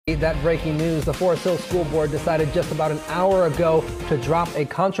That breaking news, the Forest Hill School Board decided just about an hour ago to drop a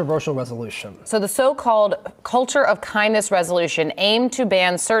controversial resolution. So the so-called Culture of Kindness resolution aimed to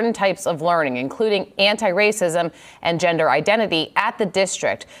ban certain types of learning, including anti-racism and gender identity at the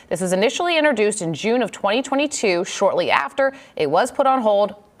district. This was initially introduced in June of 2022, shortly after it was put on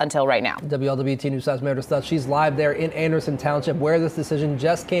hold until right now. WLWT News 5's Meredith Stutz, she's live there in Anderson Township, where this decision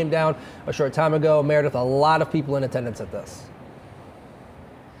just came down a short time ago. Meredith, a lot of people in attendance at this.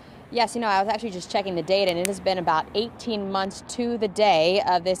 Yes, I was actually just checking the date, and it has been about 18 months to the day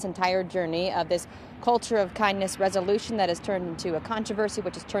of this entire journey of this Culture of Kindness resolution that has turned into a controversy,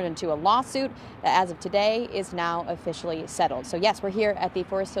 which has turned into a lawsuit that as of today is now officially settled. So yes, we're here at the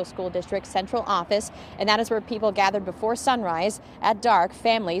Forest Hill School District Central Office, and that is where people gathered before sunrise at dark,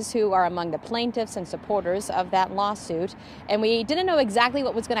 families who are among the plaintiffs and supporters of that lawsuit. And we didn't know exactly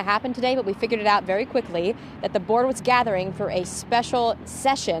what was going to happen today, but we figured it out very quickly that the board was gathering for a special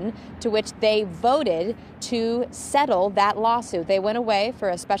session to which they voted to settle that lawsuit. They went away for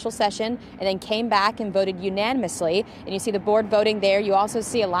a special session and then came back and voted unanimously. And you see the board voting there. You also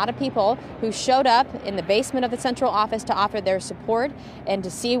see a lot of people who showed up in the basement of the central office to offer their support and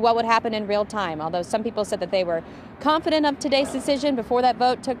to see what would happen in real time. Although some people said that they were confident of today's decision before that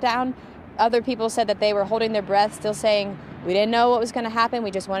vote took down, other people said that they were holding their breath, still saying, we didn't know what was going to happen.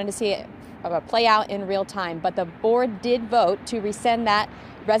 We just wanted to see it play out in real time. But the board did vote to rescind that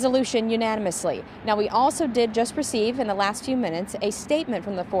resolution unanimously. Now, we also did just receive in the last few minutes a statement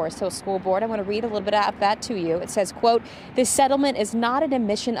from the Forest Hill School Board. I want to read a little bit of that to you. It says, quote, "This settlement is not an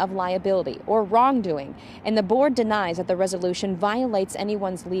admission of liability or wrongdoing, and the board denies that the resolution violates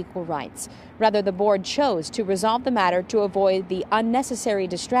anyone's legal rights. Rather, the board chose to resolve the matter to avoid the unnecessary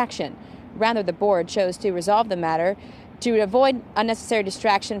distraction. Rather, the board chose to resolve the matter to avoid unnecessary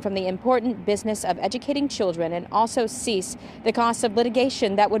distraction from the important business of educating children and also cease the cost of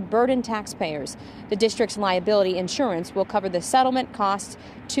litigation that would burden taxpayers. The district's liability insurance will cover the settlement costs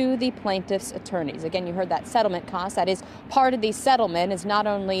to the plaintiff's attorneys." Again, you heard that settlement cost. That is part of the settlement, is not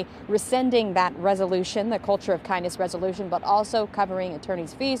only rescinding that resolution, the Culture of Kindness resolution, but also covering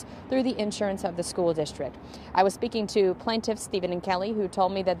attorneys' fees through the insurance of the school district. I was speaking to plaintiffs Stephen and Kelly, who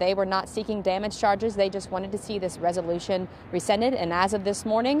told me that they were not seeking damage charges. They just wanted to see this resolution rescinded. And as of this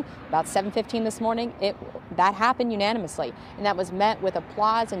morning, about 7:15 this morning, that happened unanimously. And that was met with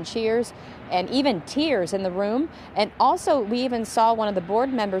applause and cheers and even tears in the room. And also, we even saw one of the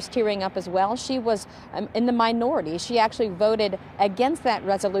board members tearing up as well. She was in the minority. She actually voted against that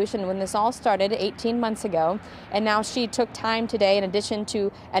resolution when this all started 18 months ago. And now she took time today, in addition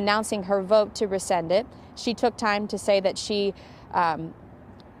to announcing her vote to rescind it, she took time to say that she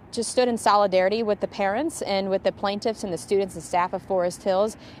just stood in solidarity with the parents and with the plaintiffs and the students and staff of Forest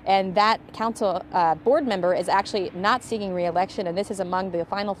Hills. And that council board member is actually not seeking re-election, and this is among the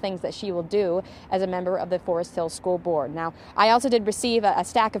final things that she will do as a member of the Forest Hills School Board. Now, I also did receive a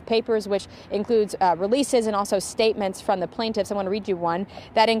stack of papers which includes releases and also statements from the plaintiffs. I want to read you one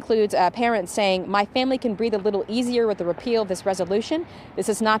that includes parents saying, "My family can breathe a little easier with the repeal of this resolution. This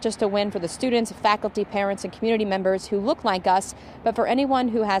is not just a win for the students, faculty, parents, and community members who look like us, but for anyone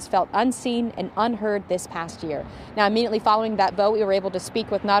who has felt unseen and unheard this past year." Now, immediately following that vote, we were able to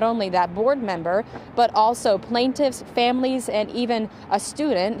speak with not only that board member, but also plaintiffs, families, and even a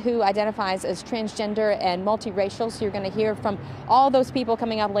student who identifies as transgender and multiracial. So you're going to hear from all those people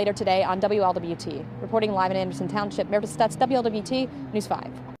coming up later today on WLWT. Reporting live in Anderson Township, Meredith Stutz, WLWT News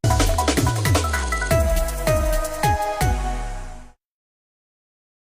 5.